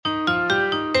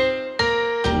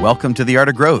Welcome to The Art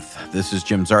of Growth. This is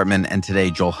Jim Zartman, and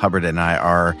today Joel Hubbard and I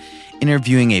are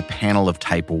interviewing a panel of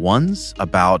Type 1s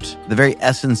about the very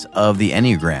essence of the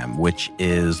Enneagram, which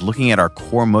is looking at our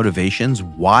core motivations,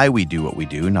 why we do what we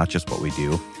do, not just what we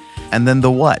do, and then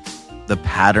the what, the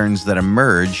patterns that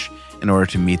emerge in order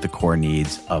to meet the core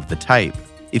needs of the type.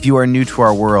 If you are new to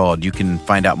our world, you can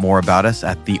find out more about us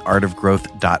at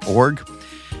theartofgrowth.org.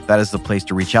 That is the place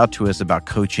to reach out to us about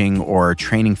coaching or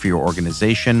training for your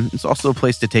organization. It's also a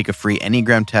place to take a free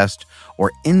Enneagram test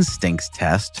or instincts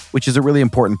test, which is a really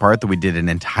important part that we did an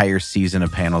entire season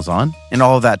of panels on. And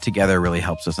all of that together really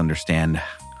helps us understand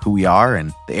who we are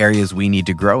and the areas we need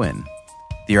to grow in.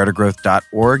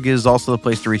 Theartofgrowth.org is also the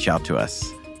place to reach out to us.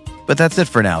 But that's it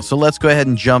for now. So let's go ahead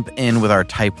and jump in with our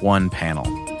Type 1 panel.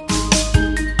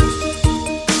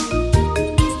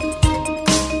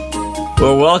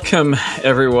 Well, welcome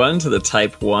everyone to the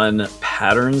Type 1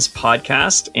 Patterns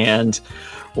podcast. And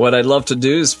what I'd love to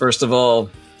do is, first of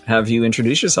all, have you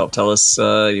introduce yourself. Tell us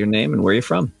your name and where you're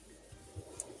from.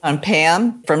 I'm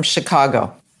Pam from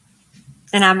Chicago.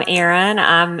 And I'm Erin.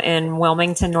 I'm in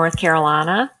Wilmington, North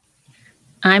Carolina.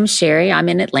 I'm Sherry. I'm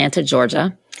in Atlanta,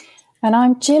 Georgia. And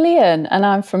I'm Gillian, and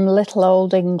I'm from little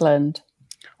old England.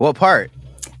 What part?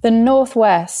 The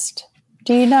Northwest.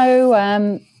 Do you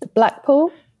know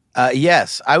Blackpool?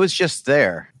 Yes, I was just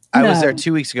there. I was there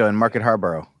 2 weeks ago in Market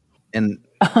Harborough, and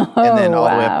then all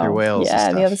the way up through Wales.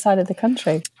 Yeah, the other side of the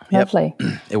country. Lovely.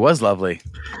 Yep. It was lovely.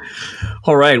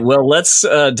 All right. Well, let's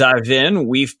dive in.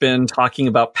 We've been talking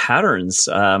about patterns.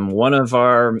 One of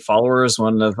our followers,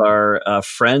 one of our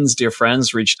friends, dear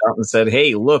friends, reached out and said,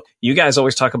 hey, look, you guys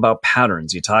always talk about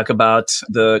patterns. You talk about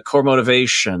the core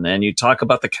motivation and you talk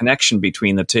about the connection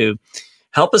between the two.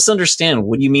 Help us understand,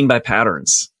 what do you mean by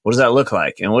patterns? What does that look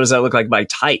like? And what does that look like by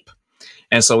type?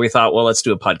 And so we thought, well, let's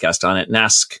do a podcast on it and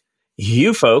ask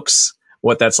you folks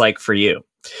what that's like for you.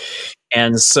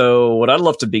 And so what I'd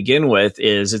love to begin with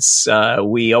is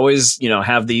we always,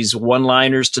 have these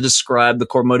one-liners to describe the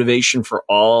core motivation for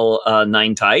all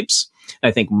 9 types.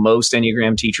 I think most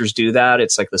Enneagram teachers do that.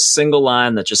 It's like the single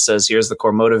line that just says, here's the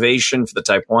core motivation for the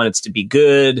Type 1. It's to be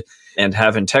good and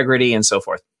have integrity and so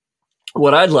forth.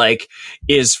 What I'd like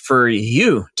is for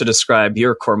you to describe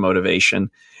your core motivation,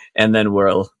 and then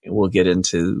we'll get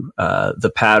into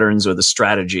the patterns or the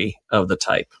strategy of the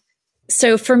type.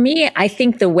 So for me, I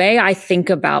think the way I think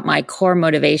about my core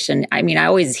motivation, I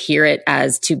always hear it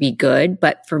as to be good,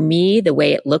 but for me, the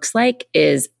way it looks like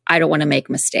is I don't want to make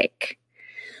a mistake.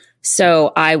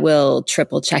 So I will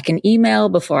triple check an email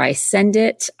before I send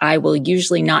it. I will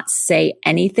usually not say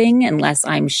anything unless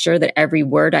I'm sure that every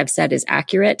word I've said is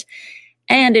accurate.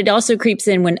 And it also creeps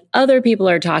in when other people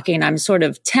are talking. I'm sort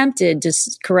of tempted to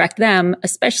correct them,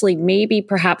 especially maybe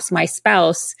perhaps my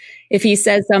spouse, if he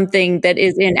says something that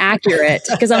is inaccurate,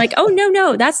 because I'm like, oh,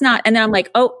 no, that's not. And then I'm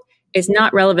like, oh, it's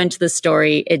not relevant to the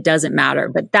story. It doesn't matter.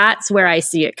 But that's where I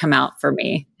see it come out for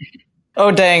me.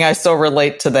 Oh, dang, I so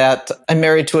relate to that. I'm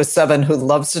married to a 7 who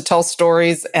loves to tell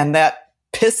stories, and that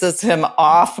pisses him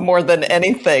off more than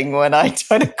anything when I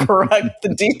try to correct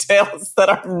the details that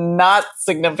are not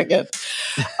significant.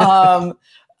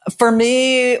 For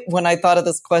me, when I thought of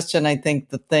this question, I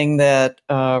think the thing that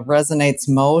resonates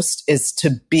most is to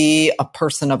be a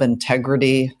person of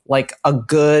integrity, like a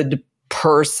good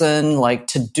person, like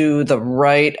to do the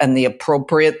right and the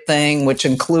appropriate thing, which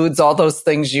includes all those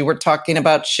things you were talking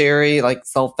about, Sherry, like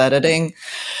self-editing,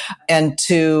 and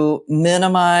to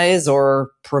minimize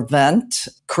or prevent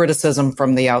criticism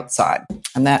from the outside.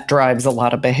 And that drives a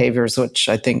lot of behaviors, which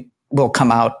I think will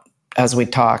come out as we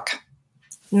talk.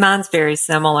 Mine's very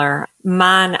similar.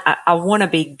 Mine, I want to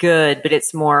be good, but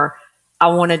it's more, I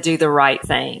want to do the right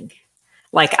thing.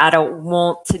 Like, I don't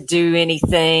want to do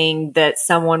anything that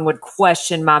someone would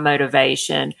question my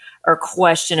motivation or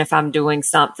question if I'm doing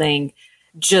something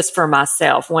just for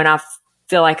myself. When I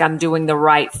feel like I'm doing the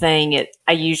right thing,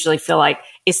 I usually feel like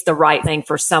it's the right thing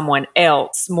for someone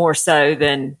else more so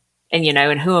than,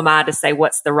 and who am I to say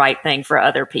what's the right thing for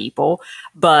other people?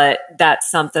 But that's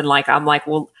something like, I'm like,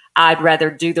 well, I'd rather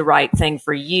do the right thing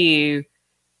for you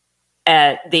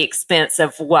at the expense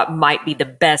of what might be the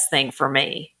best thing for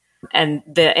me. And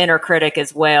the inner critic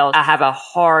as well. I have a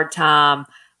hard time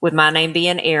with my name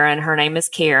being Erin. Her name is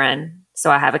Karen. So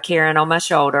I have a Karen on my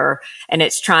shoulder, and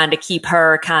it's trying to keep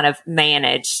her kind of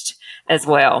managed as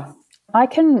well. I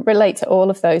can relate to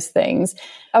all of those things.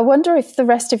 I wonder if the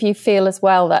rest of you feel as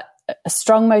well that a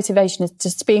strong motivation is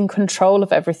just to be in control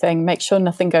of everything, make sure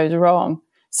nothing goes wrong.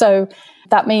 So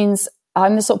that means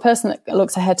I'm the sort of person that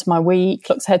looks ahead to my week,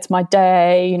 looks ahead to my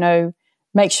day,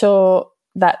 make sure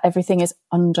that everything is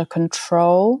under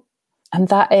control. And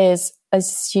that is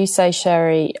as you say,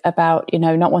 Sherry, about,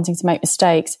 not wanting to make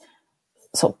mistakes,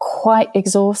 sort of quite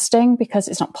exhausting because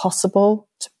it's not possible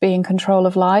to be in control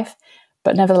of life.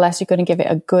 But nevertheless, you're going to give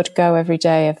it a good go every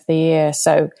day of the year.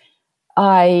 So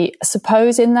I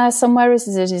suppose in there somewhere is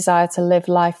a desire to live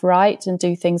life right and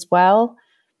do things well.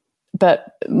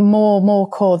 But more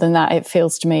core than that, it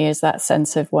feels to me, is that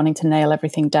sense of wanting to nail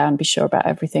everything down, be sure about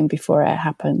everything before it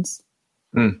happens.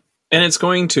 And it's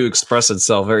going to express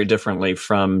itself very differently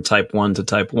from type 1 to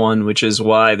type 1, which is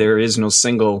why there is no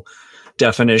single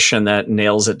definition that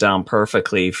nails it down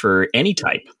perfectly for any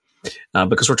type.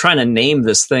 Because we're trying to name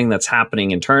this thing that's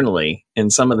happening internally.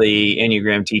 And some of the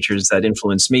Enneagram teachers that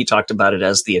influenced me talked about it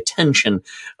as the attention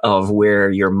of where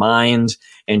your mind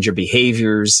and your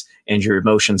behaviors and your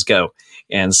emotions go.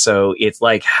 And so it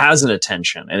like has an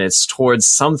attention, and it's towards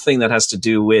something that has to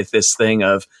do with this thing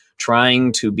of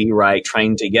trying to be right,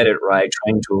 trying to get it right,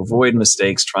 trying to avoid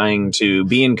mistakes, trying to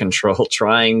be in control,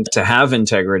 trying to have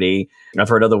integrity. I've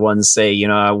heard other ones say,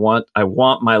 I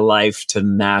want my life to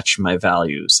match my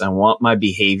values. I want my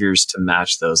behaviors to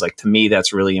match those. Like, to me,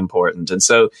 that's really important. And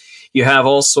so you have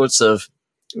all sorts of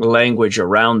language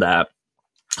around that.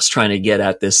 It's trying to get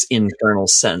at this internal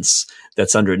sense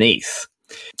that's underneath.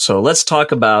 So let's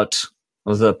talk about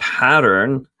the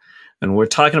pattern. And we're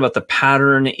talking about the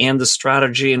pattern and the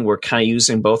strategy, and we're kind of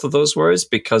using both of those words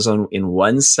because in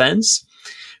one sense,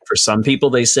 for some people,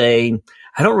 they say,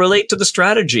 I don't relate to the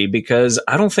strategy because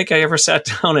I don't think I ever sat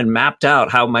down and mapped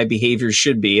out how my behavior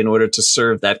should be in order to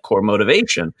serve that core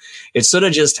motivation. It sort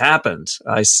of just happened.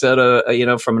 I said,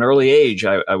 from an early age,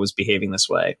 I was behaving this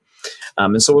way.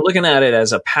 And so we're looking at it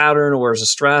as a pattern or as a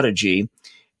strategy.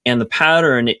 And the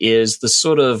pattern is the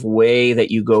sort of way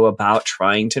that you go about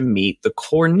trying to meet the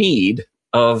core need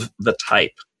of the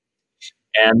type.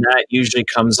 And that usually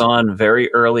comes on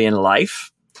very early in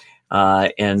life.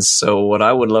 And so what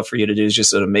I would love for you to do is just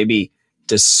sort of maybe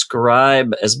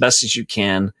describe as best as you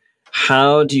can,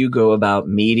 how do you go about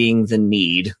meeting the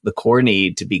need, the core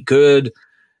need to be good,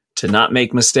 to not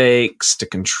make mistakes, to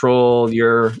control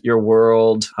your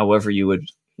world, however you would,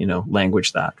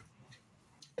 language that.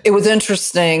 It was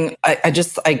interesting. I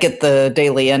get the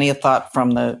daily Ennea thought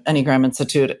from the Enneagram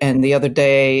Institute. And the other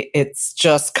day, it's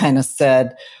just kind of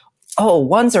said,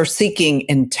 ones are seeking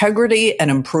integrity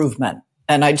and improvement.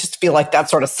 And I just feel like that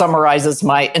sort of summarizes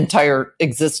my entire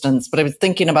existence. But I was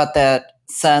thinking about that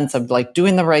sense of like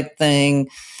doing the right thing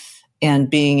and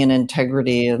being in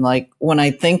integrity. And like when I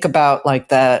think about like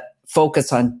that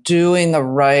focus on doing the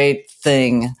right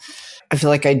thing, I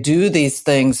feel like I do these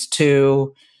things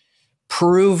to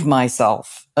prove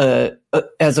myself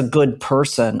as a good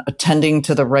person, attending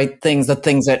to the right things, the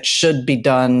things that should be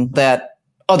done, that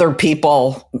other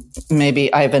people,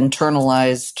 maybe I've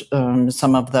internalized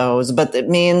some of those, but it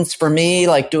means for me,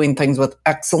 like doing things with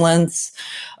excellence,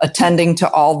 attending to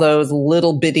all those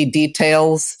little bitty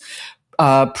details,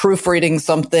 proofreading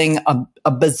something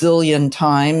a bazillion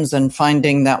times and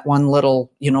finding that one little,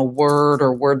 word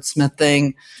or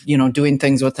wordsmithing, doing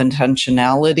things with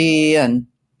intentionality and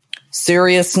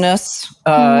seriousness.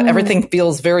 Everything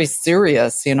feels very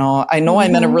serious. I know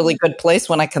I'm in a really good place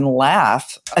when I can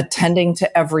laugh, attending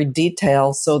to every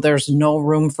detail. So there's no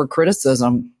room for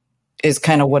criticism is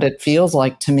kind of what it feels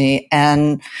like to me,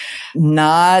 and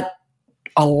not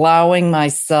allowing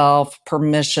myself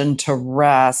permission to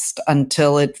rest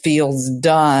until it feels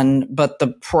done. But the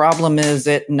problem is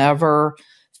it never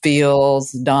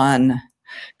feels done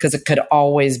because it could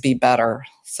always be better.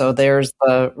 So there's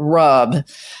the rub.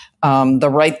 The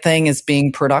right thing is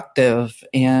being productive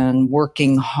and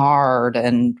working hard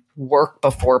and work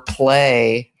before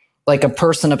play. Like a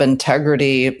person of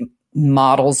integrity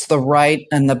models the right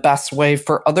and the best way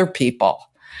for other people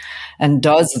and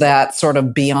does that sort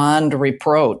of beyond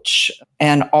reproach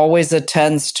and always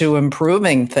attends to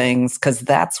improving things because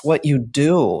that's what you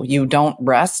do. You don't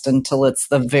rest until it's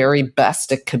the very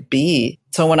best it could be.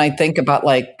 So when I think about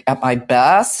like at my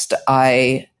best,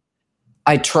 I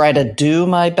try to do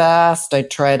my best. I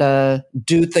try to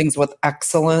do things with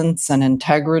excellence and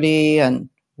integrity and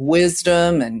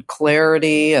wisdom and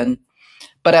clarity.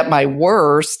 But at my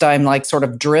worst, I'm like sort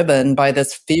of driven by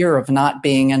this fear of not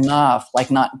being enough, like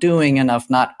not doing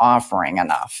enough, not offering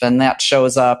enough. And that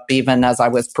shows up even as I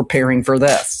was preparing for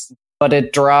this. But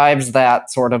it drives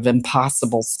that sort of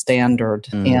impossible standard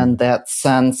and that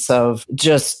sense of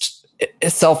just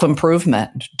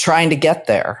self-improvement, trying to get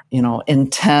there,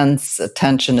 intense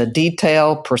attention to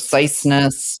detail,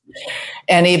 preciseness,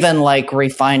 and even like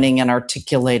refining and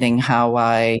articulating how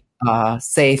I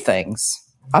say things.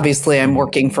 Obviously, I'm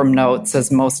working from notes, as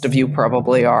most of you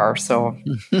probably are. So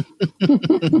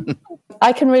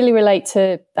I can really relate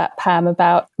to that, Pam,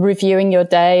 about reviewing your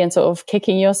day and sort of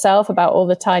kicking yourself about all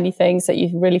the tiny things that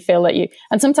you really feel that you,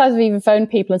 and sometimes I've even phoned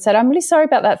people and said, I'm really sorry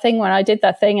about that thing when I did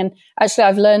that thing. And actually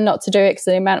I've learned not to do it because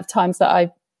the amount of times that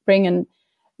I bring and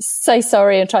say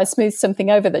sorry and try to smooth something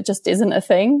over that just isn't a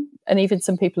thing. And even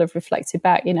some people have reflected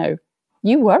back,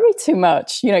 you worry too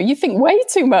much. You think way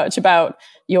too much about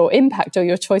your impact or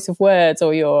your choice of words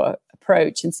or your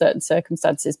approach in certain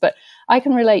circumstances. But I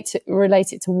can relate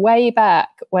it to way back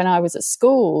when I was at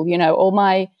school. All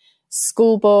my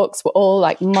school books were all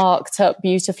like marked up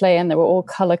beautifully and they were all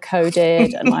color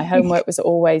coded and my homework was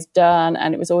always done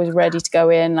and it was always ready to go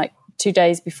in like 2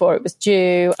 days before it was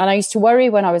due. And I used to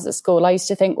worry when I was at school. I used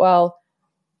to think, well,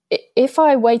 if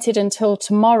I waited until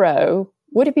tomorrow,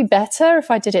 would it be better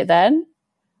if I did it then?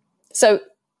 So,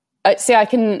 I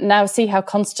can now see how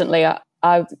constantly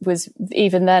I was,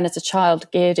 even then as a child,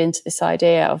 geared into this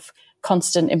idea of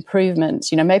constant improvement.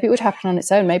 Maybe it would happen on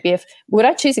its own. Maybe would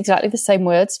I choose exactly the same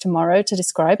words tomorrow to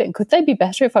describe it? And could they be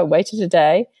better if I waited a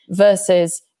day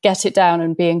versus get it down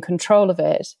and be in control of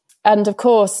it? And of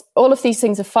course, all of these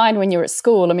things are fine when you're at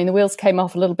school. I mean, the wheels came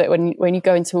off a little bit when you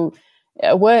go into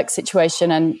a work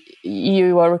situation and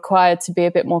you are required to be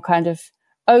a bit more kind of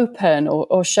open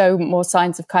or show more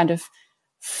signs of kind of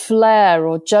flair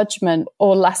or judgment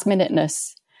or last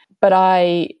minuteness. But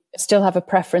I still have a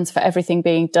preference for everything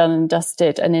being done and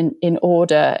dusted and in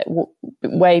order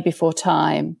way before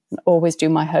time. Always do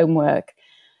my homework.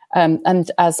 And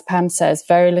as Pam says,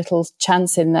 very little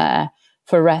chance in there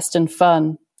for rest and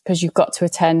fun because you've got to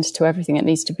attend to everything that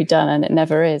needs to be done and it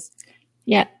never is.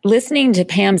 Yeah. Listening to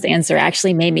Pam's answer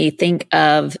actually made me think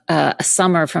of a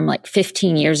summer from like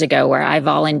 15 years ago where I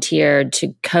volunteered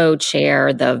to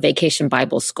co-chair the Vacation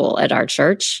Bible School at our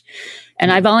church.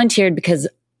 And I volunteered because,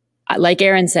 like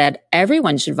Erin said,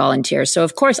 everyone should volunteer. So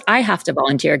of course I have to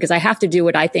volunteer because I have to do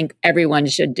what I think everyone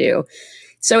should do.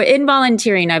 So in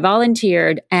volunteering, I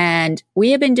volunteered and we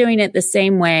have been doing it the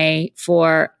same way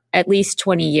for at least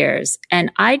 20 years.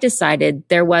 And I decided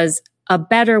there was a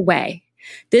better way.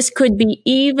 This could be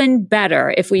even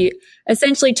better if we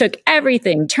essentially took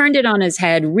everything, turned it on its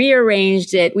head,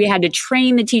 rearranged it. We had to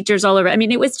train the teachers all over. I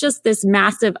mean, it was just this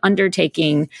massive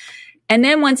undertaking. And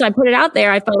then once I put it out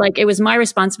there, I felt like it was my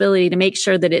responsibility to make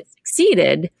sure that it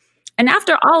succeeded. And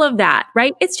after all of that,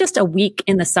 right, it's just a week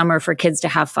in the summer for kids to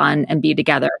have fun and be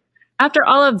together. After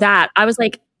all of that, I was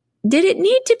like, did it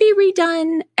need to be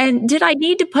redone? And did I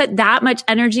need to put that much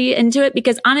energy into it?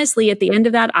 Because honestly, at the end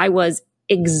of that, I was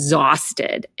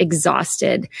exhausted.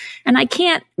 And I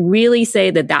can't really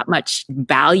say that much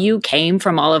value came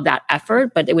from all of that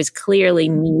effort, but it was clearly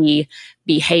me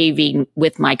behaving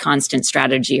with my constant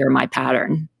strategy or my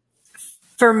pattern.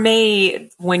 For me,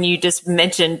 when you just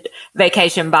mentioned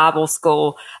Vacation Bible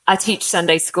School, I teach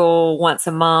Sunday school once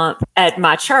a month at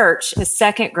my church to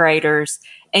second graders.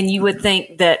 And you would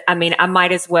think that, I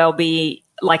might as well be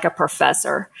like a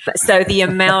professor. So the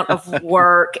amount of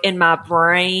work in my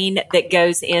brain that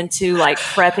goes into like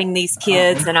prepping these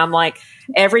kids, and I'm like,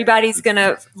 everybody's going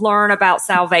to learn about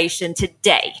salvation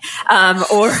today,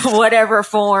 or whatever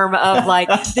form of like,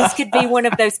 this could be one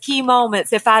of those key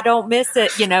moments. If I don't miss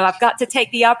it, I've got to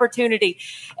take the opportunity.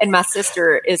 And my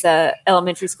sister is a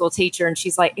elementary school teacher and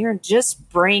she's like, Erin, just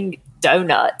bring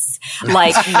donuts,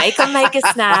 like make a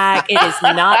snack. It is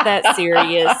not that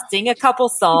serious. Sing a couple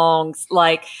songs.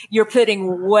 Like you're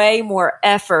putting way more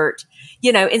effort,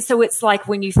 and so it's like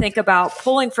when you think about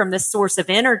pulling from this source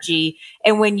of energy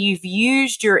and when you've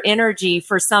used your energy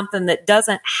for something that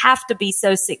doesn't have to be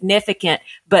so significant,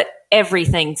 but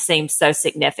everything seems so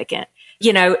significant,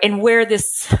 and where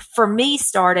this for me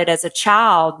started as a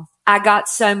child, I got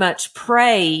so much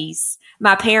praise.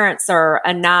 My parents are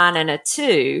a 9 and a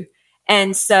 2.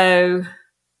 And so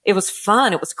it was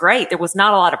fun. It was great. There was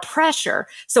not a lot of pressure.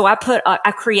 So I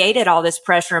created all this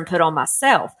pressure and put on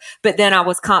myself. But then I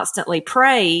was constantly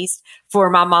praised for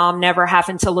my mom never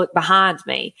having to look behind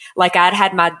me. Like I'd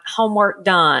had my homework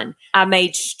done. I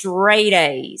made straight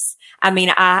A's.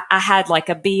 I had like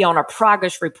a B on a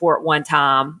progress report one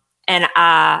time and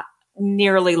I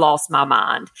nearly lost my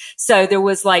mind. So there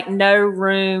was like no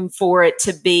room for it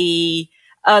to be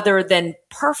other than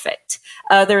perfect,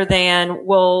 other than,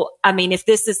 well, if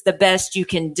this is the best you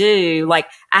can do, like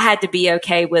I had to be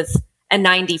okay with a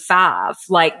 95.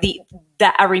 Like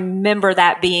that I remember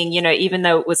that being, even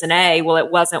though it was an A, well, it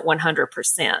wasn't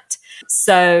 100%.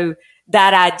 So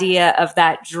that idea of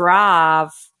that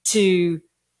drive to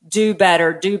do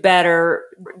better,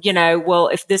 well,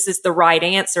 if this is the right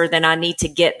answer, then I need to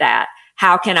get that.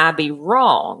 How can I be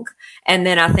wrong? And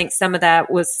then I think some of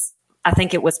that was, I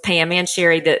think it was Pam and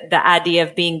Sherry, the idea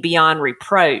of being beyond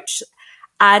reproach.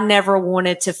 I never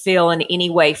wanted to feel in any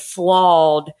way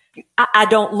flawed. I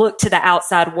don't look to the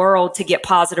outside world to get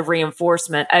positive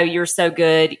reinforcement. Oh, you're so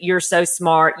good. You're so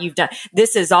smart. You've done,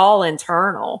 this is all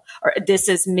internal, or this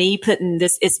is me putting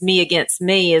this, it's me against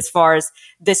me as far as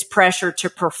this pressure to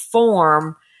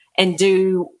perform and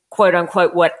do quote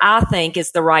unquote what I think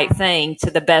is the right thing to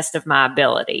the best of my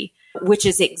ability, which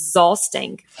is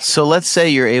exhausting. So let's say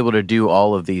you're able to do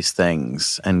all of these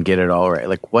things and get it all right.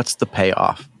 Like, what's the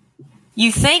payoff?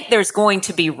 You think there's going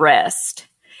to be rest.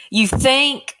 You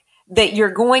think that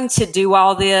you're going to do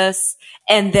all this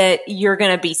and that you're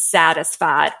going to be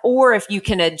satisfied. Or if you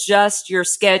can adjust your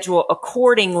schedule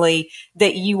accordingly,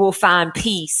 that you will find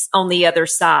peace on the other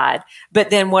side. But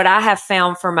then what I have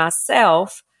found for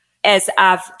myself, as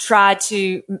I've tried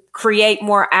to create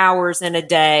more hours in a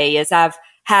day, as I've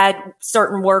had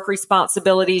certain work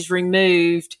responsibilities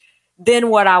removed, then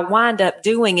what I wind up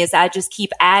doing is I just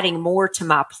keep adding more to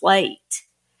my plate.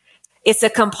 It's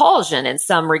a compulsion in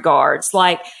some regards.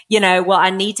 Like, well, I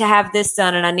need to have this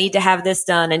done and I need to have this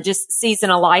done. And just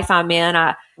season of life I'm in,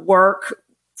 I work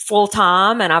full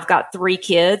time and I've got 3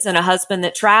 kids and a husband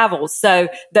that travels. So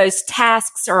those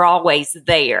tasks are always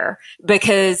there,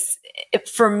 because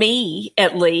for me,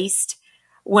 at least,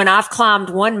 when I've climbed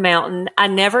one mountain, I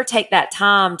never take that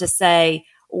time to say,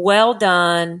 well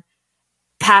done,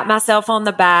 pat myself on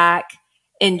the back,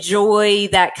 enjoy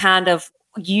that kind of,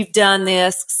 you've done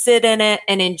this, sit in it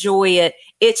and enjoy it.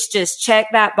 It's just check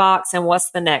that box and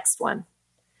what's the next one?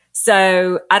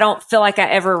 So I don't feel like I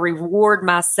ever reward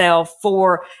myself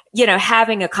for,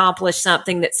 having accomplished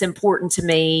something that's important to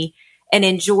me and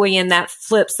enjoying that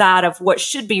flip side of what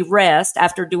should be rest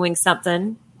after doing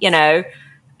something,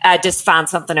 I just find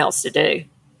something else to do.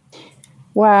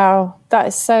 Wow, that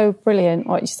is so brilliant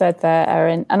what you said there,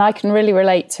 Erin. And I can really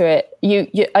relate to it.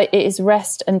 It is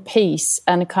rest and peace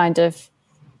and a kind of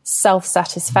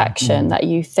self-satisfaction that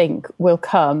you think will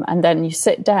come. And then you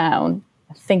sit down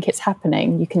and think it's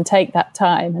happening. You can take that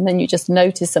time and then you just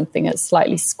notice something that's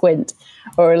slightly squint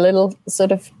or a little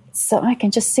sort of, so I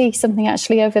can just see something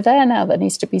actually over there now that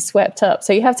needs to be swept up.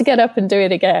 So you have to get up and do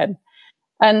it again.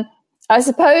 And I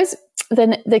suppose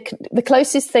then the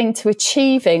closest thing to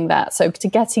achieving that, so to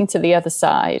getting to the other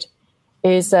side,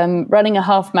 is running a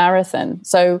half marathon.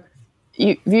 So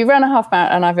you run a half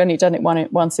marathon, and I've only done it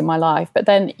once in my life, but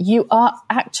then you are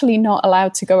actually not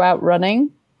allowed to go out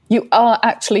running. You are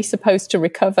actually supposed to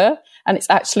recover, and it's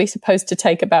actually supposed to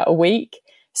take about a week.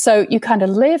 So you kind of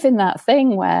live in that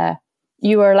thing where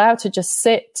you are allowed to just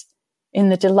sit in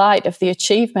the delight of the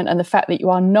achievement and the fact that you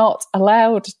are not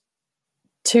allowed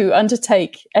to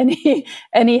undertake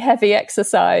any heavy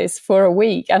exercise for a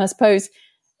week. And I suppose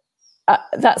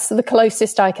that's the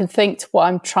closest I can think to what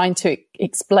I'm trying to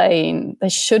explain.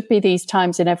 There should be these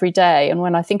times in every day. And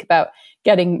when I think about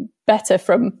getting better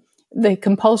from the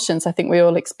compulsions I think we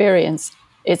all experience,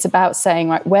 it's about saying,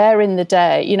 right, where in the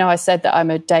day, I said that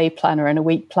I'm a day planner and a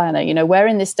week planner, where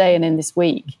in this day and in this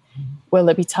week will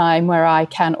there be time where I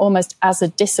can almost as a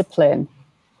discipline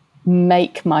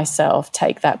make myself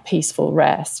take that peaceful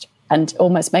rest and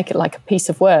almost make it like a piece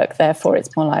of work. Therefore,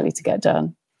 it's more likely to get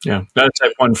done. Yeah. I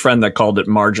had one friend that called it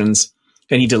margins,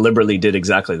 and he deliberately did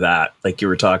exactly that, like you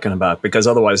were talking about, because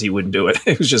otherwise he wouldn't do it.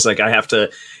 It was just like, I have to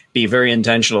be very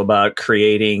intentional about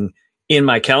creating in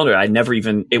my calendar.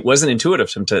 It wasn't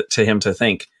intuitive to him to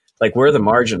think, like, where are the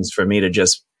margins for me to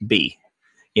just be,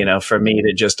 for me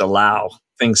to just allow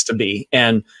things to be.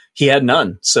 And he had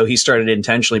none. So he started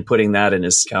intentionally putting that in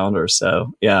his calendar.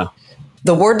 So, yeah.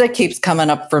 The word that keeps coming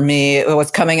up for me, it was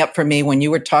coming up for me when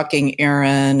you were talking,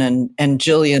 Erin, and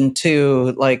Jillian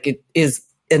too, like, it is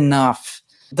enough.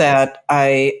 That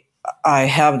I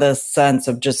have this sense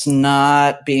of just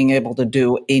not being able to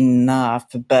do enough.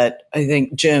 But I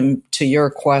think, Jim, to your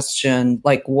question,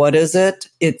 like, what is it?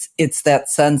 It's that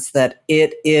sense that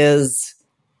it is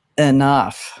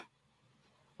enough.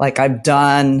 Like, I've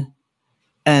done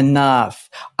enough.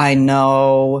 I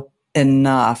know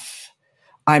enough.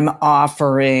 I'm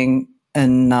offering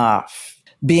enough.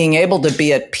 Being able to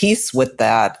be at peace with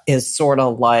that is sort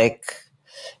of like,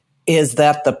 is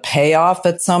that the payoff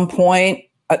at some point?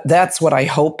 That's what I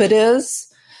hope it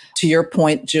is. To your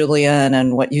point, Julian,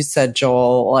 and what you said,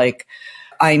 Joel, like,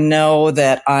 I know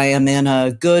that I am in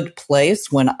a good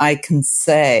place when I can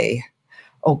say,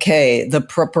 okay, the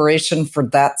preparation for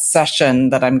that session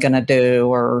that I'm going to do,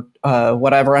 or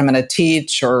whatever I'm going to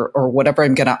teach, or whatever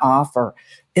I'm going to offer,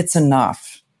 it's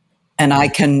enough. And I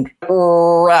can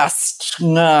rest.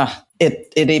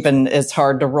 It even is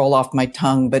hard to roll off my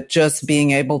tongue, but just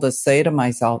being able to say to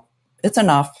myself, it's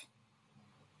enough.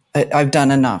 I've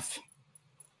done enough.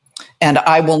 And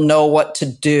I will know what to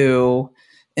do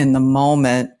in the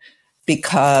moment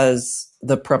because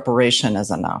the preparation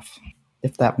is enough,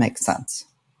 if that makes sense.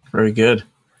 Very good.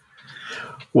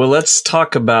 Well, let's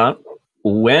talk about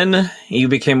when you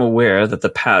became aware that the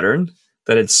pattern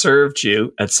that had served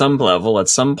you at some level, at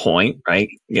some point, right?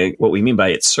 What we mean by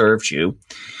it served you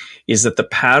is that the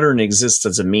pattern exists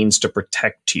as a means to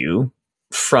protect you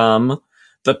from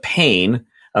the pain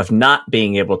of not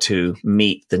being able to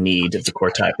meet the need of the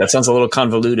core type. That sounds a little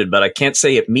convoluted, but I can't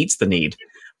say it meets the need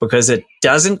because it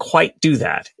doesn't quite do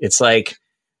that. It's like,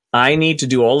 I need to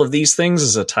do all of these things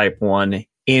as a type 1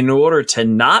 in order to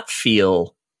not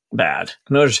feel bad,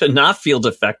 in order to not feel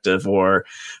defective or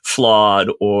flawed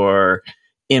or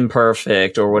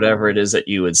imperfect or whatever it is that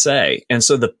you would say. And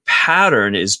so the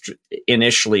pattern is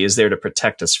initially is there to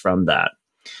protect us from that.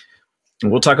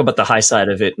 And we'll talk about the high side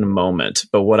of it in a moment.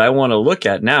 But what I want to look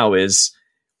at now is,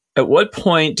 at what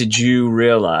point did you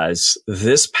realize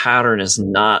this pattern is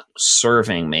not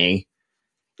serving me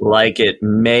like it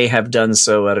may have done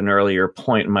so at an earlier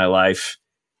point in my life?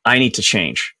 I need to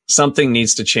change. Something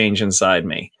needs to change inside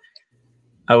me.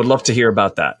 I would love to hear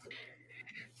about that.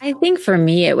 I think for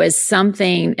me, it was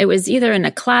either in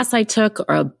a class I took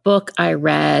or a book I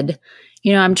read.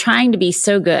 You know, I'm trying to be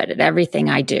so good at everything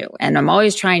I do. And I'm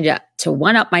always trying to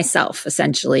one up myself,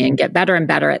 essentially, and get better and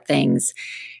better at things.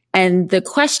 And the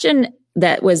question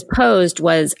that was posed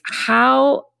was,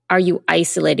 how are you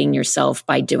isolating yourself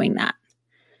by doing that?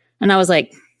 And I was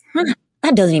like,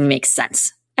 that doesn't even make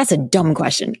sense. That's a dumb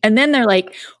question. And then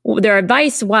their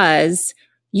advice was,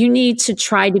 you need to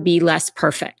try to be less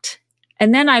perfect.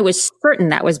 And then I was certain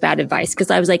that was bad advice because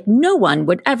I was like, no one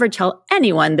would ever tell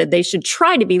anyone that they should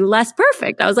try to be less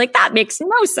perfect. I was like, that makes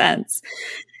no sense.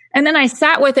 And then I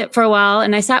sat with it for a while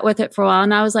and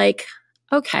I was like,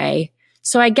 okay.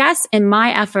 So I guess in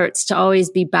my efforts to always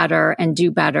be better and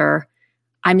do better,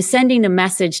 I'm sending a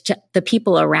message to the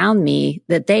people around me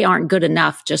that they aren't good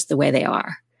enough just the way they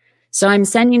are. So I'm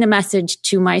sending a message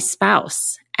to my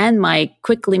spouse and my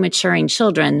quickly maturing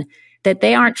children that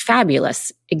they aren't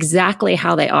fabulous exactly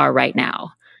how they are right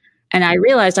now. And I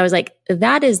realized, I was like,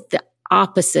 that is the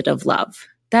opposite of love.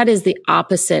 That is the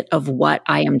opposite of what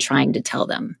I am trying to tell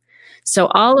them. So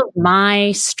all of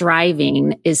my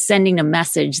striving is sending a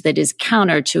message that is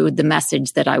counter to the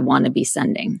message that I want to be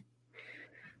sending.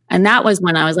 And that was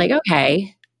when I was like,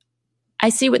 okay, I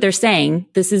see what they're saying.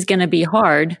 This is going to be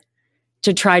hard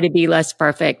to try to be less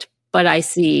perfect, but I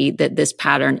see that this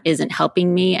pattern isn't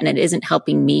helping me, and it isn't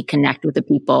helping me connect with the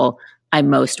people I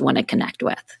most want to connect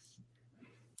with.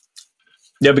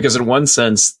 Yeah, because in one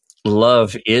sense,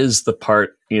 love is the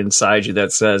part inside you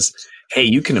that says, hey,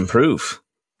 you can improve,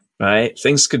 right?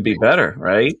 Things could be better,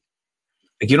 right?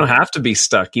 Like, you don't have to be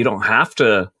stuck. You don't have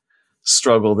to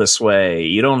struggle this way.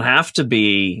 You don't have to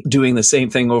be doing the same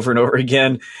thing over and over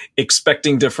again,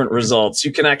 expecting different results.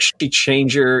 You can actually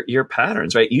change your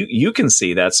patterns, right? You can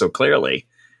see that so clearly.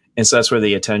 And so that's where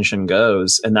the attention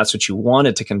goes. And that's what you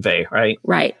wanted to convey, right?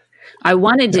 Right. I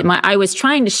was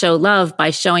trying to show love by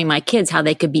showing my kids how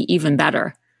they could be even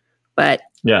better, but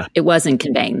it wasn't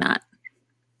conveying that.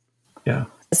 Yeah.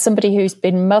 As somebody who's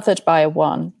been mothered by a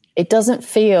 1, it doesn't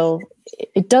feel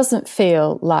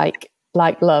like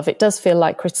love. It does feel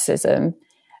like criticism.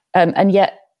 And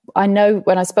yet I know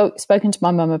when I spoken to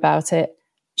my mum about it,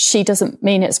 she doesn't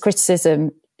mean it as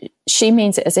criticism. She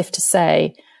means it as if to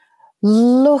say,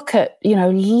 look at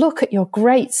your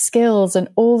great skills and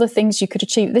all the things you could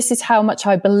achieve. This is how much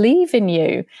I believe in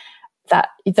you,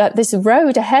 that this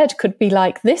road ahead could be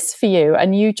like this for you.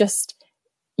 And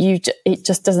it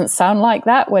just doesn't sound like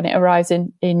that when it arrives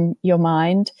in your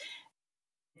mind.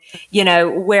 You know,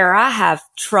 where I have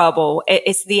trouble,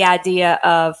 it's the idea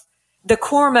of the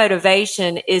core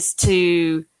motivation is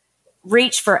to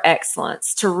reach for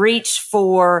excellence, to reach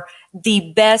for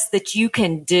the best that you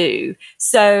can do.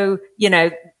 So, you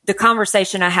know, the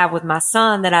conversation I have with my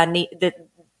son that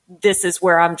this is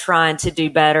where I'm trying to do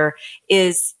better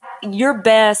is, your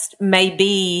best may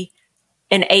be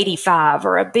an 85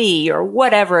 or a B or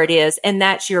whatever it is, and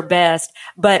that's your best.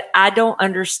 But I don't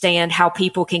understand how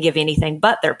people can give anything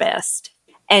but their best.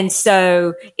 And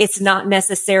so it's not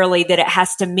necessarily that it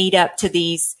has to meet up to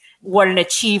these, what an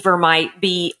achiever might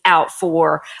be out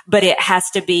for, but it has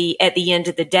to be, at the end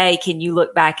of the day, can you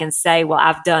look back and say, well,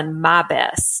 I've done my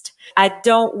best. I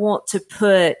don't want to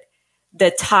put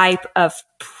the type of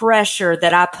pressure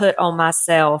that I put on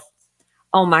myself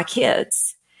on my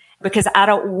kids. because I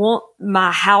don't want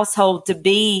my household to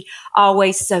be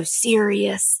always so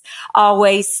serious,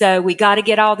 always so we got to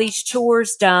get all these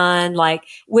chores done. Like,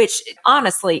 which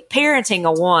honestly, parenting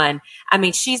a 1, I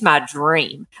mean, she's my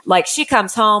dream. Like, she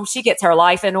comes home, she gets her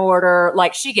life in order,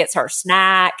 like she gets her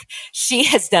snack, she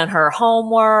has done her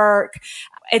homework.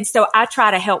 And so I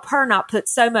try to help her not put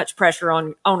so much pressure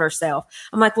on herself.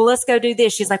 I'm like, well, let's go do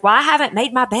this. She's like, well, I haven't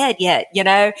made my bed yet,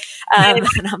 And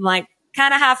I'm like,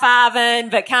 kind of high-fiving,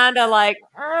 but kind of like,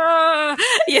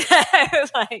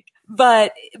 like,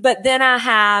 but then I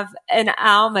have, and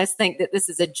I almost think that this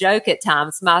is a joke at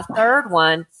times. My third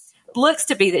one looks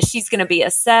to be that she's going to be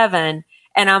a 7.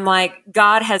 And I'm like,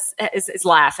 God is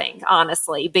laughing,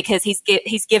 honestly, because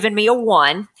he's given me a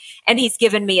 1 and he's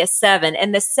given me a 7.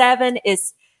 And the 7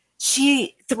 is,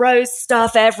 she throws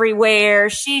stuff everywhere.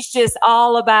 She's just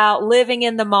all about living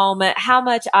in the moment. How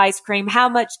much ice cream, how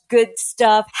much good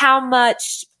stuff, how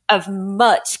much of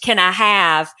much can I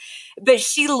have? But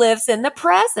she lives in the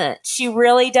present. She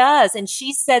really does. And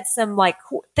she said some like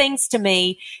things to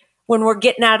me when we're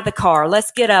getting out of the car.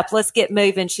 Let's get up. Let's get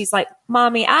moving. She's like,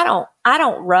 Mommy, I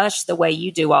don't rush the way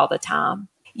you do all the time.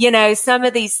 Some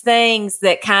of these things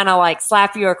that kind of like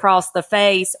slap you across the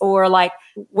face, or like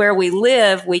where we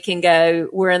live, we're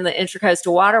in the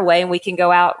Intracoastal Waterway and we can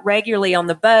go out regularly on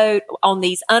the boat on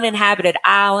these uninhabited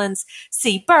islands,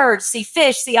 see birds, see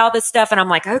fish, see all this stuff. And I'm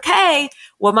like, okay,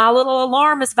 well, my little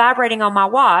alarm is vibrating on my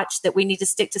watch that we need to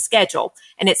stick to schedule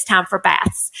and it's time for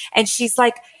baths. And she's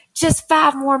like, just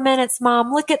 5 more minutes,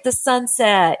 Mom, look at the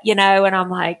sunset, and I'm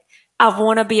like, I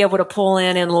want to be able to pull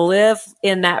in and live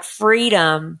in that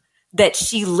freedom that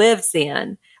she lives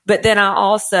in. But then I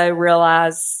also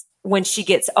realize when she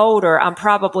gets older, I'm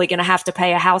probably going to have to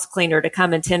pay a house cleaner to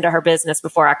come and tend to her business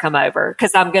before I come over,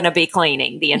 because I'm going to be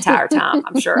cleaning the entire time.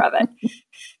 I'm sure of it.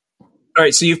 All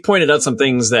right. So you've pointed out some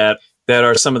things that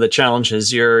are some of the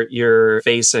challenges you're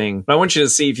facing. I want you to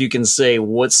see if you can say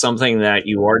what's something that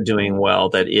you are doing well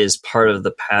that is part of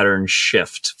the pattern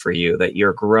shift for you, that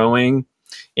you're growing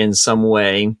in some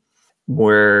way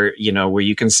where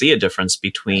you can see a difference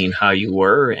between how you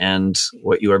were and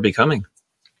what you are becoming.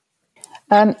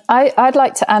 I'd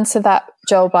like to answer that,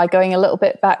 Joel, by going a little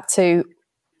bit back to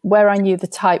where I knew the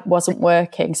type wasn't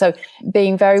working. So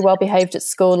being very well behaved at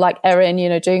school, like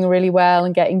Erin, doing really well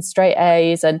and getting straight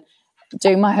A's and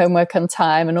doing my homework on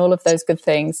time and all of those good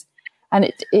things.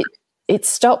 And it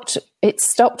stopped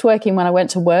working when I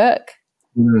went to work.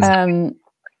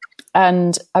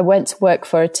 And I went to work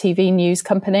for a TV news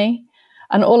company,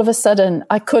 and all of a sudden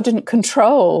I couldn't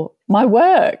control my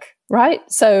work, right?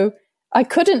 So I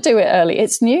couldn't do it early.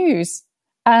 It's news.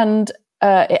 And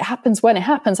it happens when it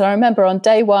happens. And I remember on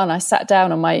day 1, I sat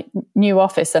down on my new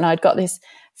office and I'd got this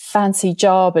fancy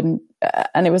job and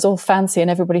it was all fancy and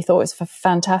everybody thought it was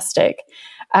fantastic.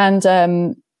 And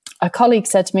a colleague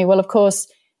said to me, well, of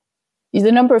course,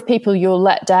 the number of people you'll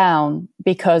let down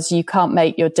because you can't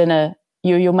make your dinner,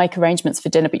 you'll make arrangements for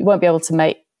dinner, but you won't be able to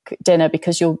make dinner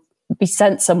because you'll be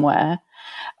sent somewhere.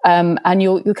 And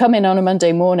you'll come in on a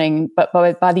Monday morning, but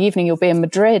by the evening you'll be in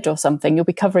Madrid or something. You'll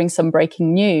be covering some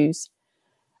breaking news.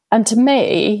 And to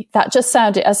me, that just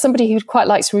sounded, as somebody who quite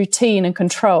likes routine and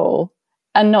control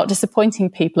and not disappointing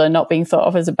people and not being thought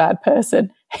of as a bad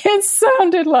person, it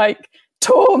sounded like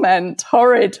torment,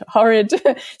 horrid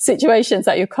situations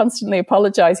that you're constantly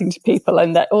apologizing to people,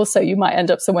 and that also you might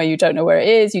end up somewhere you don't know where it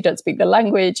is, you don't speak the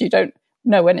language, you don't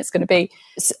know when it's going to be.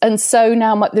 And so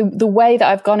now the way that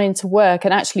I've gone into work,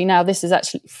 and actually now this has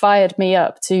actually fired me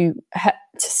up to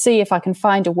see if I can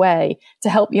find a way to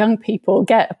help young people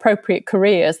get appropriate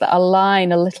careers that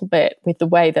align a little bit with the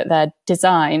way that they're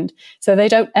designed, so they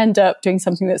don't end up doing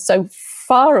something that's so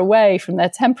far away from their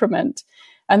temperament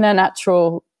and their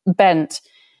natural bent.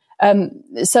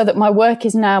 So that my work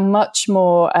is now much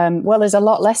more, there's a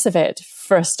lot less of it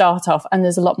for a start off, and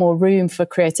there's a lot more room for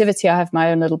creativity. I have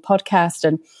my own little podcast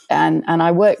and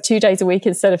I work 2 days a week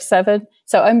instead of 7.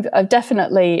 So I'm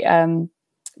definitely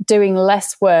doing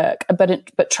less work,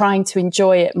 but trying to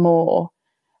enjoy it more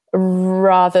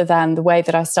rather than the way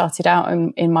that I started out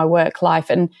in my work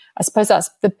life. And I suppose that's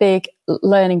the big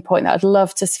learning point that I'd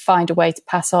love to find a way to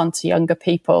pass on to younger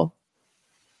people.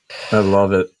 I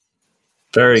love it.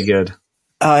 Very good.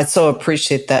 I so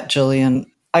appreciate that, Jillian.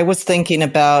 I was thinking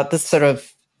about this sort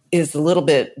of is a little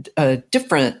bit a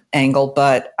different angle,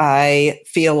 but I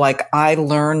feel like I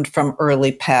learned from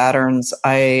early patterns.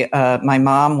 My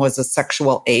mom was a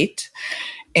sexual 8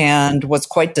 and was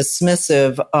quite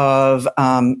dismissive of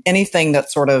anything that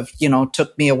sort of,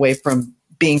 took me away from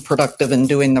being productive and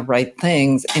doing the right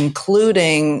things,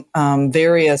 including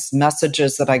various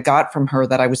messages that I got from her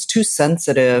that I was too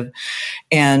sensitive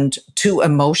and too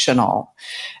emotional.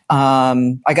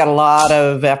 I got a lot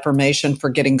of affirmation for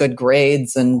getting good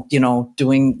grades and,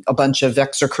 doing a bunch of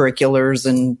extracurriculars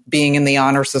and being in the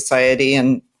honor society.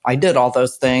 And I did all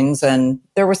those things, and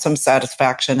there was some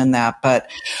satisfaction in that. But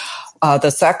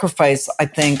the sacrifice I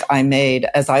think I made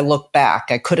as I look back,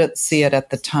 I couldn't see it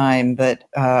at the time, but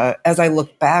as I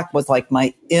look back was like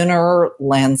my inner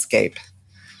landscape.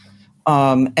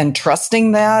 And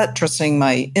trusting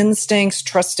my instincts,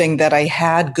 trusting that I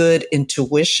had good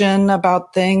intuition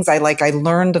about things. I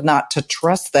learned not to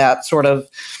trust that sort of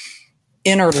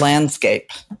inner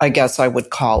landscape, I guess I would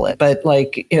call it. But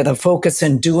the focus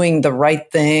in doing the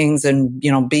right things and,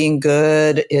 being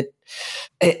good,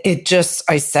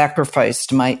 I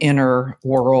sacrificed my inner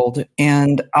world.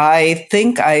 And I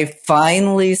think I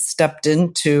finally stepped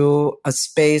into a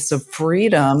space of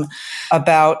freedom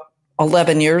about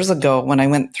 11 years ago when I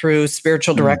went through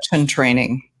spiritual direction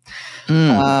training.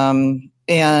 And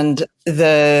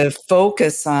the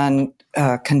focus on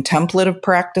contemplative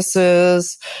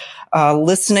practices,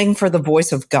 listening for the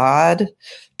voice of God,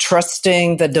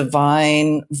 trusting the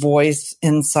divine voice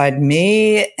inside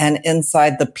me and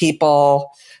inside the people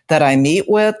that I meet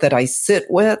with, that I sit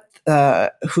with,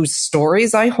 whose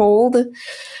stories I hold,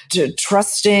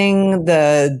 trusting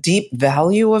the deep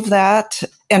value of that,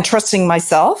 and trusting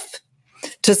myself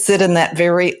to sit in that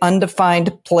very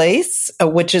undefined place,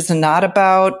 which is not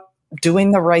about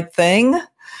doing the right thing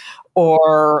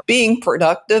or being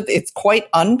productive. It's quite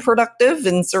unproductive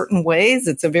in certain ways.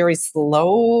 It's a very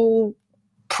slow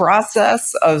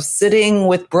process of sitting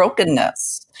with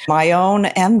brokenness, my own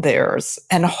and theirs,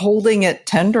 and holding it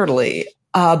tenderly.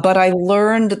 But I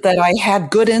learned that I had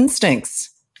good instincts,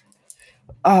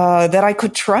 that I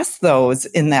could trust those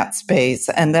in that space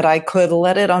and that I could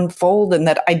let it unfold, and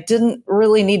that I didn't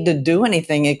really need to do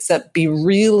anything except be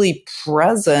really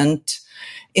present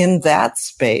in that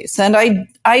space. And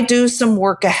I do some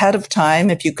work ahead of time,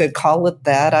 if you could call it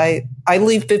that. I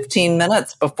leave 15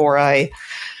 minutes before I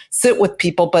sit with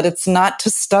people, but it's not to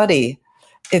study.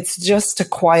 It's just to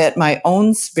quiet my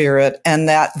own spirit and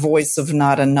that voice of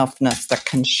not enoughness that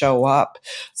can show up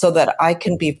so that I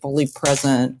can be fully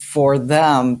present for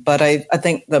them. But I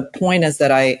think the point is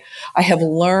that I have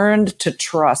learned to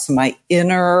trust my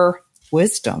inner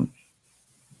wisdom.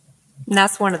 And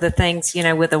that's one of the things,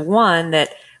 with the one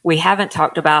that we haven't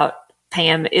talked about,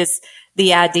 Pam, is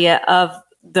the idea of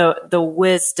the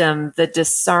wisdom, the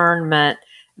discernment,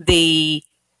 the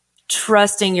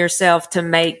trusting yourself to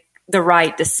make the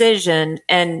right decision.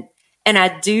 And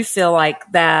I do feel like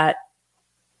that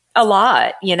a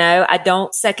lot, I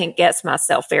don't second guess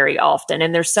myself very often.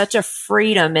 And there's such a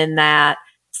freedom in that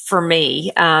for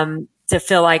me, to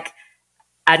feel like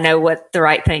I know what the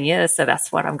right thing is, so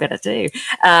that's what I'm going to do.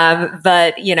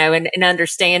 But, and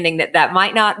understanding that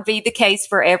might not be the case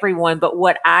for everyone, but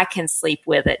what I can sleep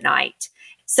with at night.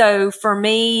 So for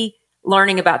me,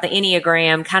 learning about the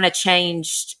Enneagram kind of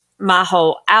changed my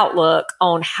whole outlook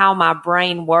on how my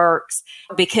brain works,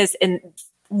 because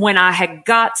when I had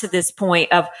got to this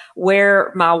point of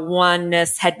where my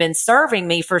oneness had been serving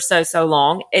me for so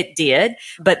long, it did.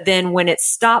 But then when it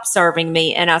stopped serving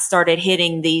me and I started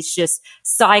hitting these just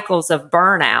cycles of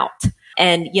burnout,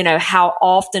 and, how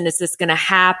often is this going to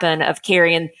happen of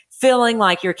feeling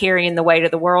like you're carrying the weight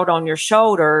of the world on your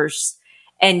shoulders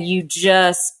and you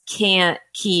just can't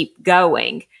keep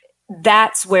going.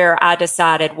 That's where I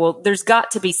decided, well, there's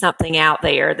got to be something out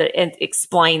there that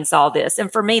explains all this. And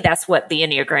for me, that's what the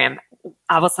Enneagram,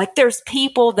 I was like, there's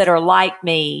people that are like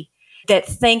me that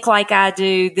think like I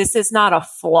do. This is not a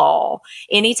flaw.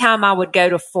 Anytime I would go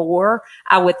to 4,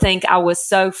 I would think I was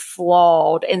so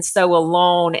flawed and so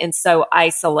alone and so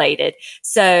isolated.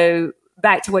 So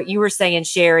back to what you were saying,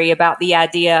 Sherry, about the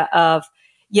idea of,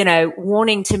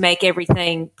 wanting to make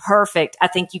everything perfect. I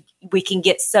think we can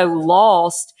get so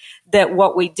lost that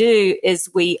what we do is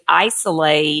we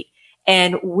isolate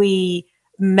and we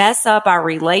mess up our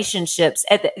relationships.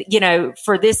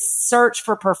 For this search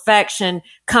for perfection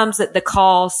comes at the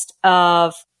cost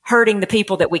of hurting the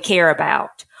people that we care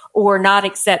about or not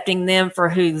accepting them for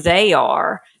who they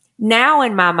are. Now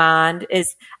in my mind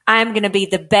is I'm going to be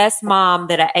the best mom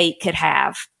that an 8 could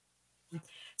have.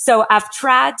 So I've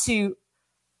tried to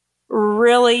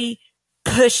really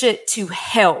push it to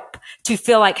help, to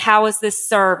feel like, how is this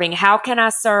serving? How can I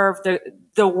serve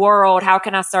the world? How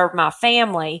can I serve my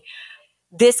family?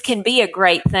 This can be a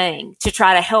great thing to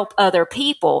try to help other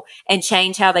people and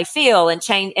change how they feel and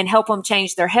change and help them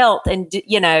change their health. And,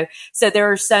 so there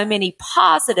are so many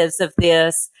positives of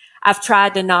this. I've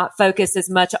tried to not focus as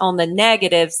much on the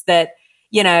negatives that,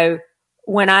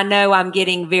 when I know I'm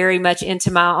getting very much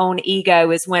into my own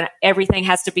ego is when everything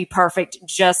has to be perfect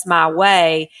just my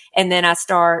way. And then I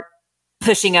start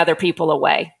pushing other people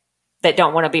away that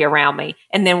don't want to be around me.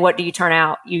 And then what do you turn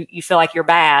out? You feel like you're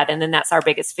bad. And then that's our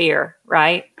biggest fear,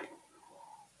 right?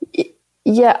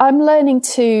 Yeah, I'm learning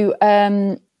to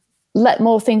let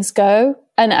more things go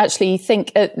and actually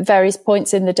think at various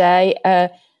points in the day. I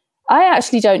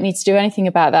actually don't need to do anything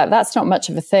about that. That's not much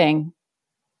of a thing.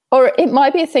 Or it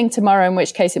might be a thing tomorrow, in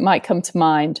which case it might come to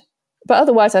mind. But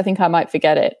otherwise, I think I might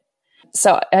forget it.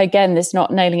 So again, there's not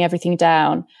nailing everything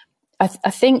down. I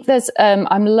think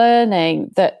I'm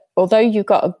learning that although you've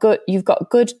got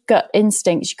good gut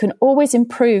instincts, you can always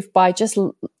improve by just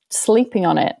sleeping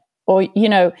on it. Or,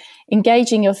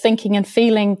 engaging your thinking and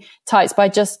feeling types by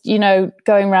just,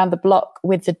 going around the block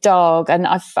with the dog. And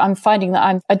I'm finding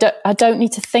that I don't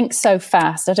need to think so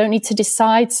fast. I don't need to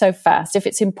decide so fast. If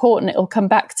it's important, it'll come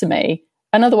back to me.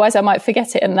 And otherwise I might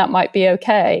forget it, and that might be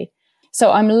okay.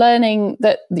 So I'm learning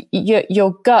that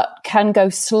your gut can go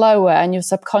slower and your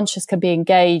subconscious can be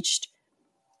engaged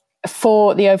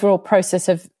for the overall process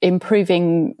of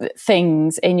improving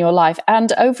things in your life.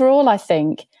 And overall, I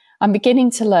think I'm beginning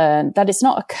to learn that it's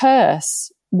not a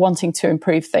curse wanting to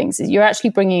improve things. You're actually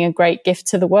bringing a great gift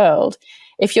to the world.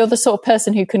 If you're the sort of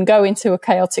person who can go into a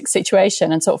chaotic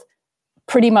situation and sort of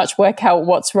pretty much work out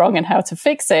what's wrong and how to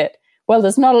fix it, well,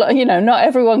 there's not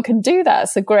everyone can do that.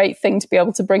 It's a great thing to be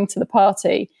able to bring to the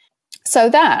party. So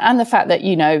that, and the fact that,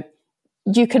 you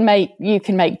can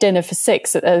make dinner for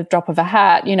 6 at the drop of a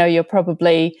hat. You're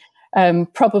probably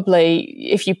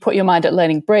if you put your mind at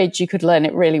learning bridge, you could learn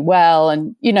it really well.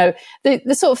 And,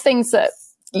 the sort of things that,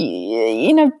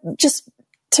 just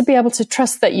to be able to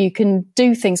trust that you can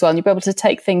do things well and you'll be able to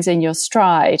take things in your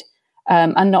stride,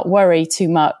 and not worry too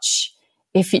much.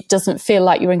 If it doesn't feel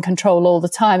like you're in control all the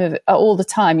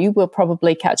time, you will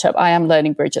probably catch up. I am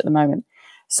learning bridge at the moment,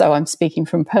 so I'm speaking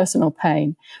from personal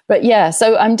pain. But yeah,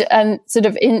 so I'm sort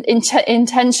of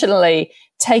intentionally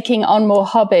taking on more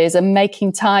hobbies and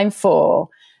making time for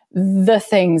the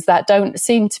things that don't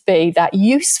seem to be that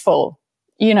useful,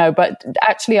 but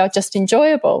actually are just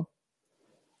enjoyable.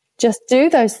 Just do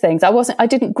those things. I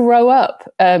didn't grow up,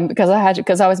 because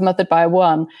I was mothered by a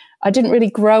one. I didn't really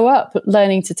grow up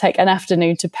learning to take an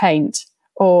afternoon to paint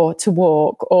or to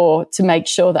walk or to make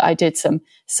sure that I did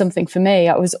something for me.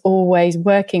 I was always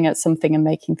working at something and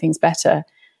making things better.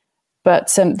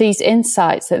 But these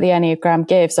insights that the Enneagram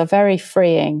gives are very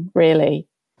freeing, really.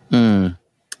 There's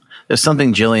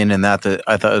something, Jillian, in that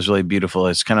I thought was really beautiful.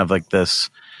 It's kind of like this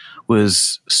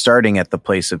was starting at the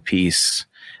place of peace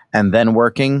and then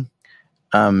working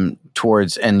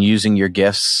towards and using your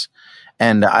gifts.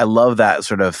 And I love that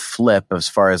sort of flip as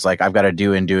far as like, I've got to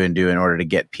do and do and do in order to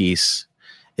get peace,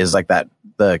 is like that,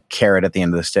 the carrot at the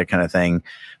end of the stick kind of thing.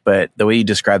 But the way you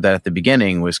described that at the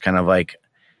beginning was kind of like,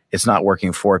 it's not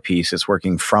working for peace, it's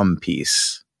working from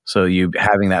peace. So you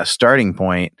having that starting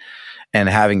point and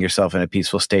having yourself in a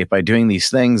peaceful state by doing these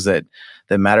things that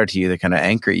matter to you, that kind of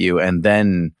anchor you. And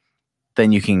then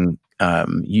you can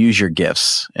use your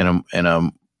gifts in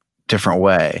a different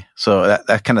way. So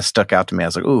that kind of stuck out to me. I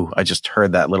was like, ooh, I just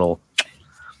heard that little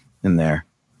in there.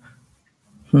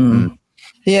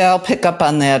 Yeah, I'll pick up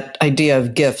on that idea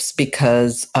of gifts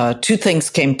because 2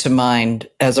 things came to mind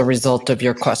as a result of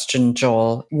your question,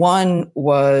 Joel. One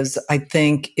was, I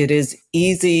think it is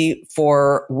easy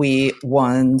for we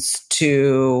ones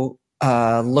to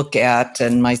look at,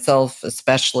 and myself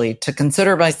especially, to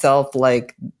consider myself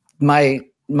like my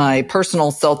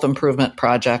personal self-improvement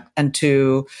project, and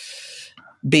to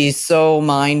be so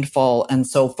mindful and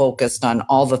so focused on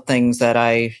all the things that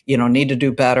I, need to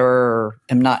do better or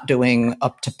am not doing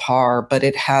up to par. But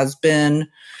it has been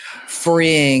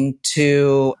freeing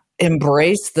to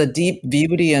embrace the deep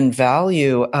beauty and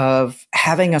value of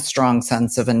having a strong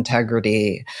sense of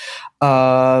integrity,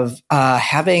 of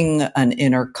having an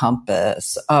inner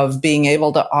compass, of being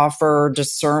able to offer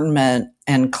discernment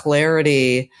and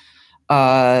clarity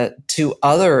to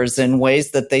others in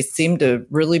ways that they seem to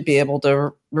really be able to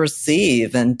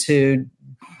receive, and to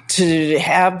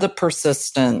have the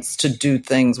persistence to do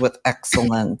things with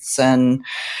excellence, and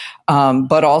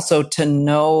but also to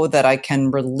know that I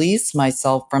can release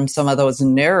myself from some of those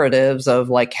narratives of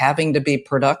like having to be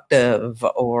productive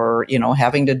or,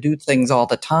 having to do things all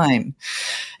the time.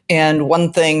 And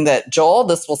one thing that, Joel,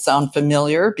 this will sound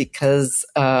familiar because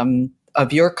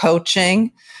of your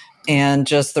coaching and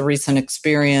just the recent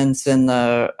experience in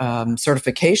the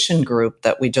certification group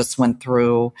that we just went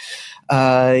through,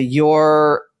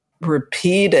 your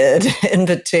repeated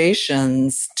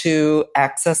invitations to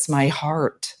access my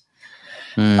heart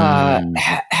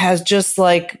has just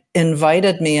like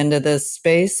invited me into this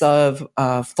space of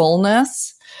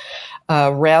fullness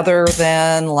rather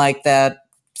than like that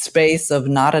space of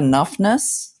not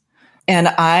enoughness. And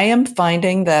I am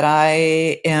finding that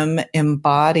I am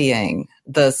embodying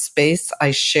the space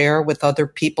I share with other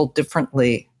people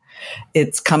differently.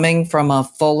 It's coming from a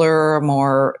fuller,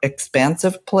 more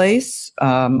expansive place,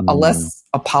 a less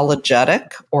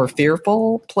apologetic or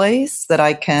fearful place that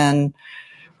I can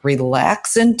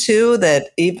relax into. That,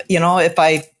 if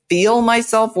I feel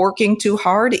myself working too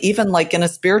hard, even like in a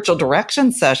spiritual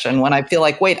direction session, when I feel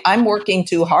like, wait, I'm working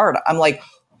too hard, I'm like,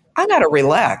 I got to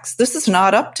relax. This is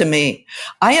not up to me.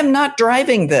 I am not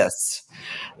driving this.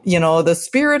 The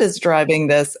spirit is driving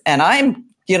this, and I'm,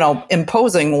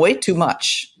 imposing way too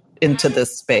much into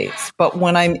this space. But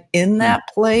when I'm in that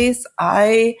place,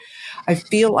 I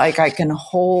feel like I can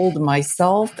hold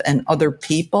myself and other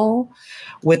people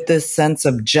with this sense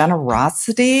of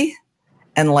generosity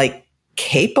and like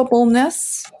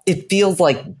capableness. It feels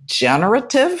like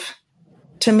generative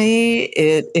to me.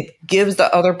 It gives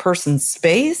the other person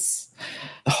space,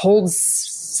 holds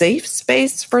safe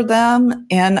space for them.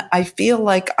 And I feel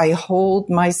like I hold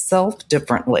myself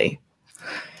differently,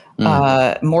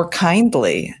 more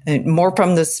kindly, more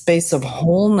from the space of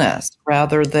wholeness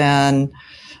rather than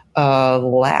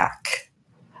lack.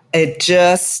 It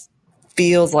just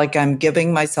feels like I'm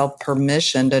giving myself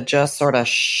permission to just sort of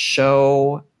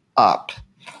show up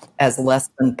as less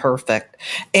than perfect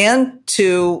and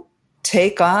to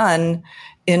take on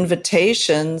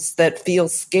invitations that feel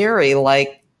scary,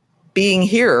 like being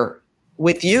here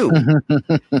with you,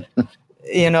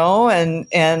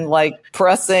 and like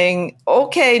pressing,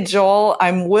 okay, Joel,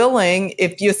 I'm willing.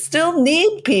 If you still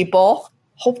need people,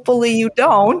 hopefully you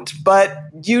don't, but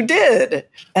you did.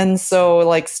 And so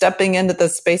like stepping into the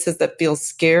spaces that feel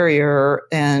scarier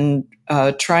and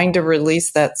trying to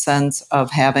release that sense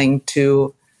of having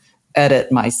to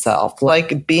edit myself,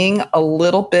 like being a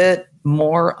little bit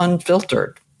more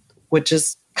unfiltered, which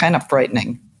is kind of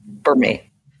frightening for me.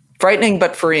 Frightening,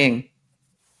 but freeing.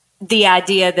 The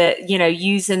idea that,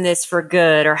 using this for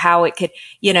good, or how it could,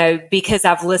 because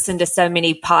I've listened to so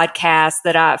many podcasts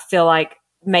that I feel like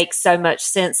make so much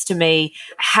sense to me.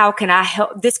 How can I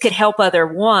help? This could help other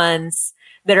ones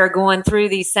that are going through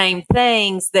these same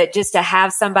things, that just to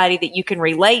have somebody that you can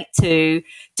relate to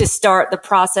start the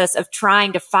process of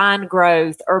trying to find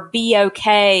growth or be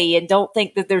okay, and don't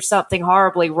think that there's something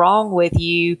horribly wrong with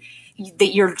you,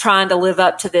 that you're trying to live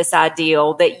up to this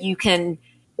ideal, that you can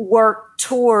work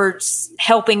towards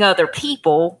helping other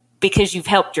people because you've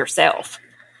helped yourself.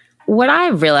 What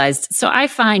I've realized, so I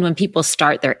find when people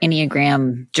start their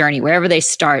Enneagram journey, wherever they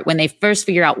start, when they first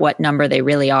figure out what number they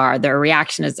really are, their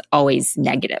reaction is always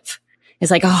negative.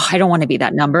 It's like, oh, I don't want to be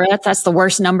that number. That's the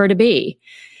worst number to be.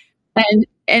 And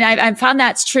I've found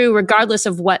that's true regardless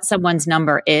of what someone's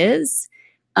number is.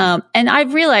 And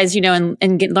I've realized, in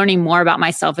learning more about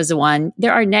myself as a one,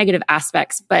 there are negative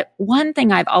aspects. But one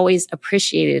thing I've always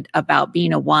appreciated about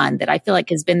being a one that I feel like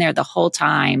has been there the whole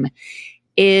time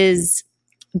is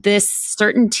this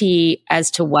certainty as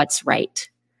to what's right.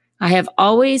 I have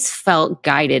always felt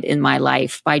guided in my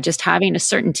life by just having a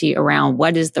certainty around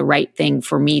what is the right thing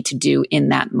for me to do in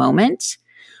that moment,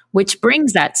 which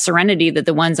brings that serenity that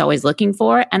the one's always looking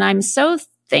for. And I'm so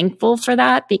thankful for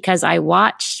that, because I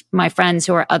watch my friends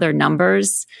who are other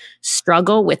numbers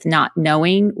struggle with not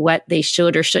knowing what they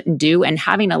should or shouldn't do and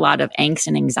having a lot of angst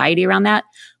and anxiety around that,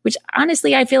 which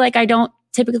honestly, I feel like I don't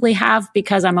typically have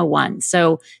because I'm a one.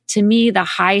 So to me, the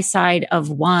high side of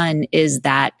one is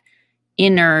that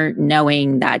inner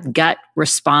knowing, that gut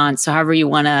response. So however you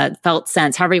want to, felt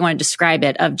sense, however you want to describe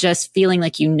it, of just feeling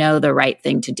like you know the right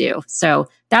thing to do. So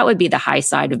that would be the high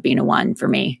side of being a one for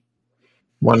me.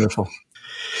 Wonderful.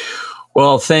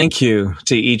 Well, thank you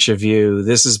to each of you.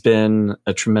 This has been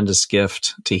a tremendous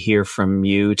gift to hear from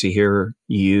you, to hear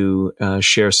you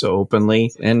share so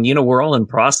openly. And, we're all in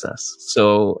process.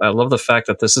 So I love the fact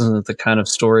that this isn't the kind of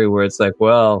story where it's like,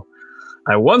 well,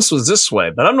 I once was this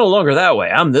way, but I'm no longer that way.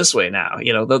 I'm this way now.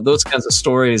 Those kinds of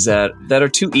stories that are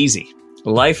too easy.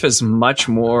 Life is much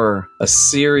more a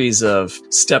series of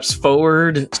steps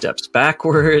forward, steps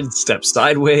backward, steps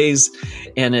sideways.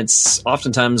 And it's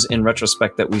oftentimes in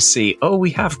retrospect that we see, oh, we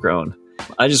have grown.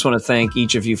 I just want to thank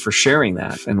each of you for sharing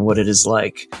that and what it is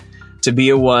like to be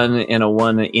a one and a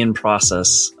one in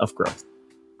process of growth.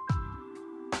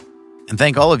 And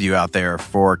thank all of you out there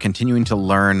for continuing to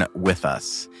learn with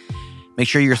us. Make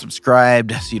sure you're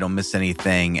subscribed so you don't miss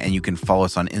anything. And you can follow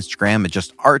us on Instagram at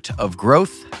just Art of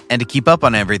Growth. And to keep up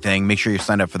on everything, make sure you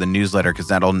sign up for the newsletter, because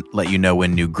that'll let you know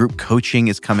when new group coaching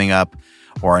is coming up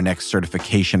or our next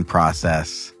certification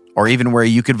process. or even where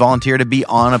you could volunteer to be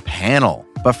on a panel.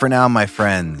 But for now, my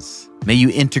friends, may you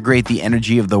integrate the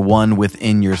energy of the one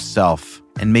within yourself,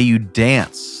 and may you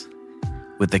dance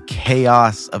with the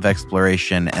chaos of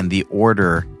exploration and the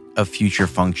order of future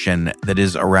function that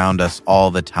is around us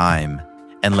all the time.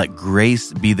 And let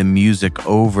grace be the music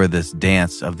over this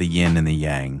dance of the yin and the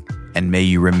yang. And may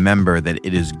you remember that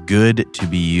it is good to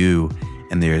be you,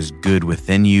 and there is good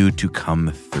within you to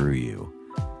come through you.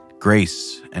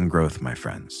 Grace and growth, my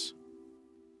friends.